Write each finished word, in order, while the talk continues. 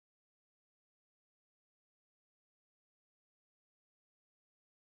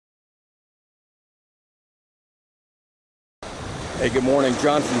Hey, good morning.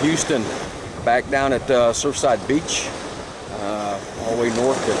 John from Houston, back down at Surfside Beach, all the way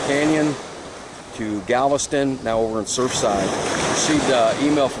north to Canyon, to Galveston, now over in Surfside. Received an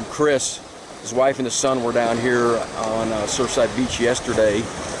email from Chris. His wife and his son were down here on Surfside Beach yesterday.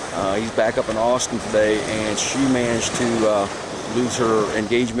 He's back up in Austin today, and she managed to lose her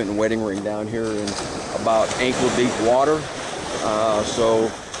engagement and wedding ring down here in about ankle deep water.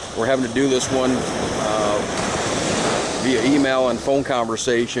 So we're having to do this one via email and phone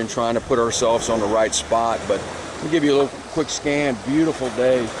conversation, trying to put ourselves on the right spot. But we'll give you a little quick scan. Beautiful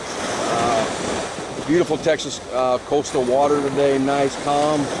day. Beautiful Texas coastal water today. Nice,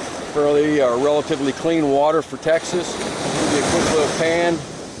 calm, fairly relatively clean water for Texas. Give you a quick little pan.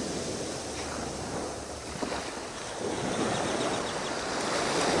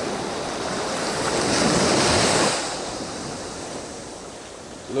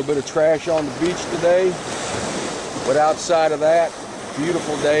 A little bit of trash on the beach today, but outside of that,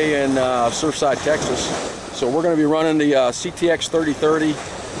 beautiful day in Surfside, Texas. So we're going to be running the CTX 3030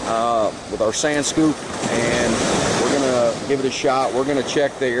 with our sand scoop, and we're going to give it a shot. We're going to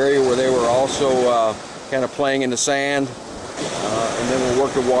check the area where they were also kind of playing in the sand, and then we'll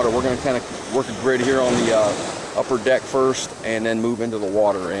work the water. We're going to kind of work a grid here on the upper deck first, and then move into the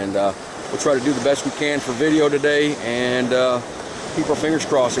water. And we'll try to do the best we can for video today, and keep our fingers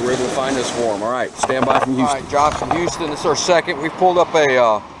crossed that we're able to find this for them. All right, stand by from Houston. All right, Josh from Houston. This is our second. We've pulled up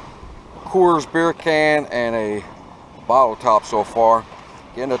a Coors beer can and a bottle top so far.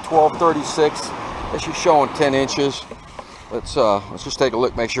 Getting a 1236. This is showing 10 inches. Let's just take a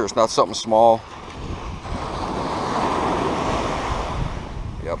look, make sure it's not something small.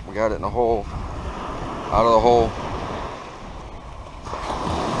 Yep, we got it in the hole. Out of the hole.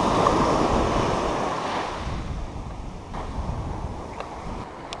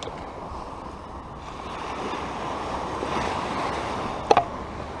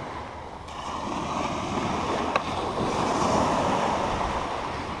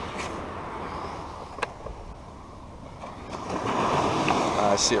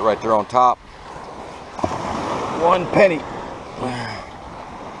 I see it right there on top. 1 penny.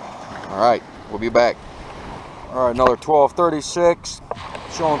 All right, we'll be back. All right, another 1236,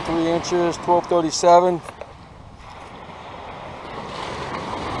 showing 3 inches, 1237.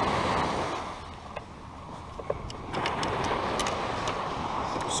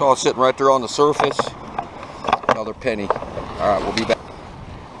 Saw it sitting right there on the surface. Another penny. All right, we'll be back.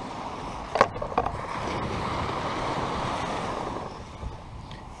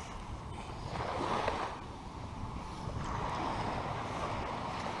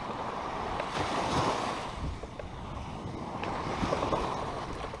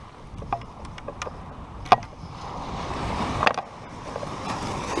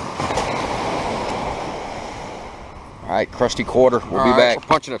 All right, crusty quarter. We'll be back. We're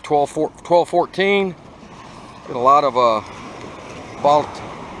punching a 1214. Get a lot of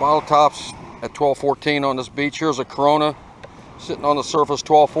bottle tops at 1214 on this beach. Here's a Corona sitting on the surface,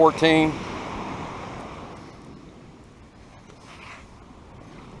 1214.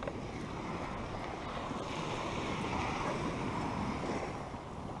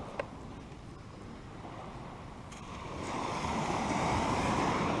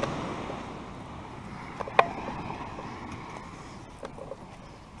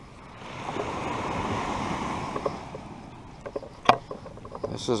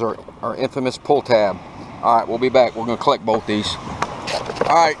 This is our infamous pull tab. All right, we'll be back. We're going to collect both these.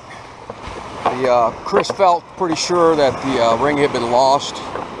 All right. Chris felt pretty sure that the ring had been lost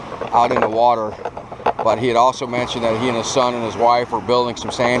out in the water, but he had also mentioned that he and his son and his wife were building some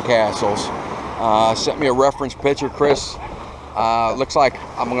sand castles. Sent me a reference picture, Chris. Looks like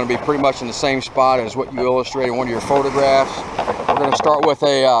I'm going to be pretty much in the same spot as what you illustrated in one of your photographs. We're going to start with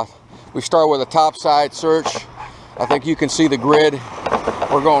a topside search. I think you can see the grid.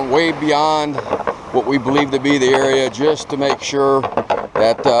 We're going way beyond what we believe to be the area, just to make sure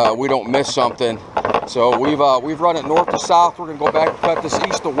that we don't miss something. So we've run it north to south. We're going to go back and cut this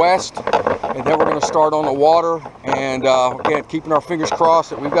east to west, and then we're going to start on the water. And again, keeping our fingers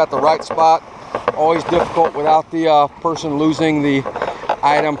crossed that we've got the right spot. Always difficult without the person losing the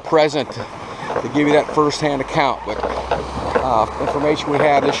item present to give you that first-hand account. But information we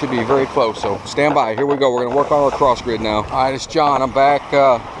have, this should be very close. So stand by. Here we go. We're going to work on our cross grid now. All right, it's John. I'm back.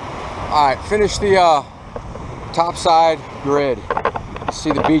 All right, finished the topside grid.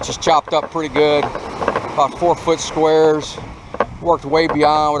 See, the beach is chopped up pretty good. About 4-foot squares. Worked way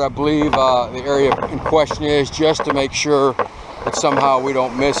beyond what I believe the area in question is, just to make sure that somehow we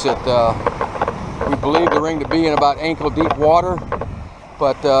don't miss it. We believe the ring to be in about ankle deep water,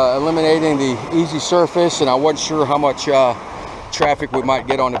 but eliminating the easy surface, and I wasn't sure how much traffic we might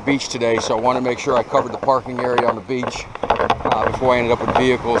get on the beach today, so I want to make sure I covered the parking area on the beach before I ended up with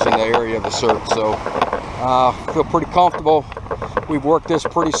vehicles in the area of the surf. So feel pretty comfortable. We've worked this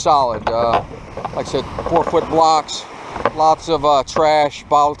pretty solid. Like I said, 4-foot blocks, lots of trash,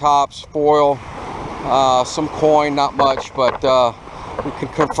 bottle tops, foil, some coin, not much, but we can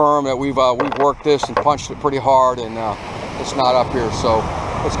confirm that we've worked this and punched it pretty hard, and it's not up here. So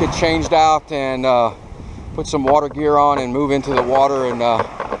let's get changed out and put some water gear on and move into the water and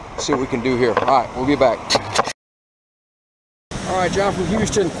see what we can do here. All right, we'll be back. All right, John from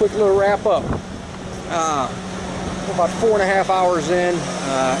Houston, quick little wrap up. We're about 4.5 hours in.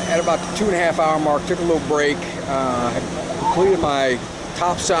 At about the 2.5 hour mark, took a little break. Had completed my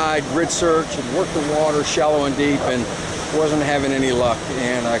topside grid search and worked the water shallow and deep, and wasn't having any luck.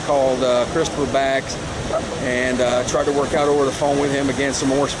 And I called Christopher back and tried to work out over the phone with him again some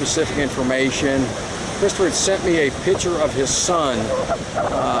more specific information. Christopher had sent me a picture of his son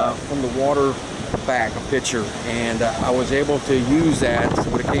from the water back, a picture, and I was able to use that. So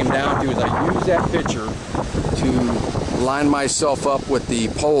what it came down to is I used that picture to line myself up with the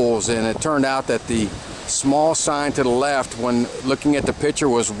poles, and it turned out that the small sign to the left, when looking at the picture,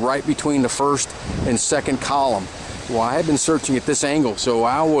 was right between the first and second column. Well, I had been searching at this angle, so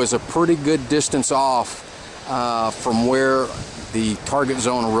I was a pretty good distance off from where the target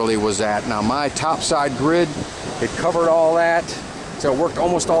zone really was at. Now, my topside grid, it covered all that, so it worked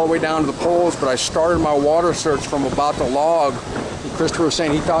almost all the way down to the poles, but I started my water search from about the log, and Christopher was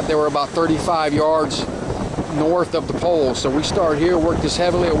saying he thought they were about 35 yards north of the poles. So we started here, worked this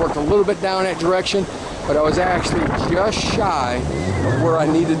heavily. I worked a little bit down that direction, but I was actually just shy of where I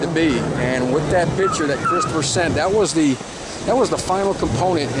needed to be. And with that picture that Christopher sent, that was the final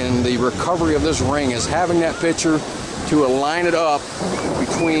component in the recovery of this ring, is having that picture to align it up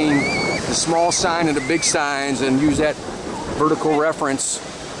between the small sign and the big signs, and use that vertical reference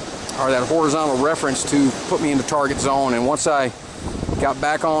or that horizontal reference to put me in the target zone. And once I got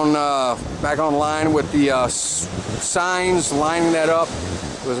back on line with the signs, lining that up,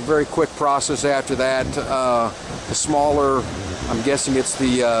 it was a very quick process after that. The smaller, I'm guessing it's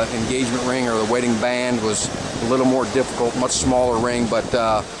the engagement ring or the wedding band, was a little more difficult, much smaller ring, but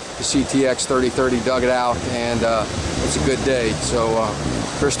the CTX 3030 dug it out, and it's a good day. So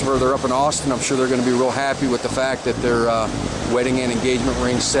Christopher, they're up in Austin. I'm sure they're going to be real happy with the fact that their wedding and engagement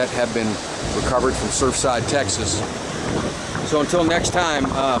ring set have been recovered from Surfside, Texas. So until next time,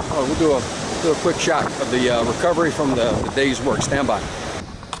 we'll do a quick shot of the recovery from the day's work. Stand by.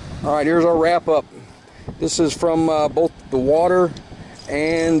 All right, here's our wrap up. This is from both the water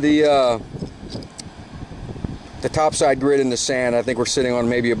and the topside grid in the sand. I think we're sitting on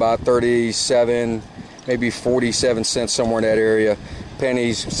maybe about 37, maybe 47 cents, somewhere in that area.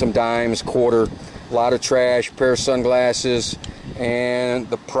 Pennies, some dimes, quarter, a lot of trash, pair of sunglasses, and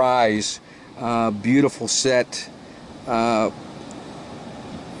the prize. Beautiful set. I'm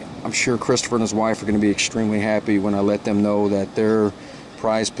sure Christopher and his wife are going to be extremely happy when I let them know that their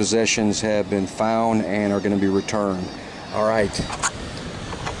prized possessions have been found and are going to be returned. All right.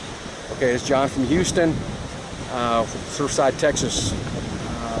 Okay, it's John from Houston, Surfside, Texas.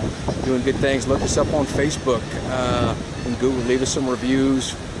 Doing good things. Look us up on Facebook and Google. Leave us some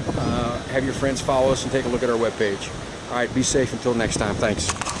reviews. Have your friends follow us and take a look at our webpage. All right, be safe until next time.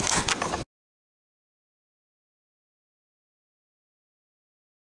 Thanks.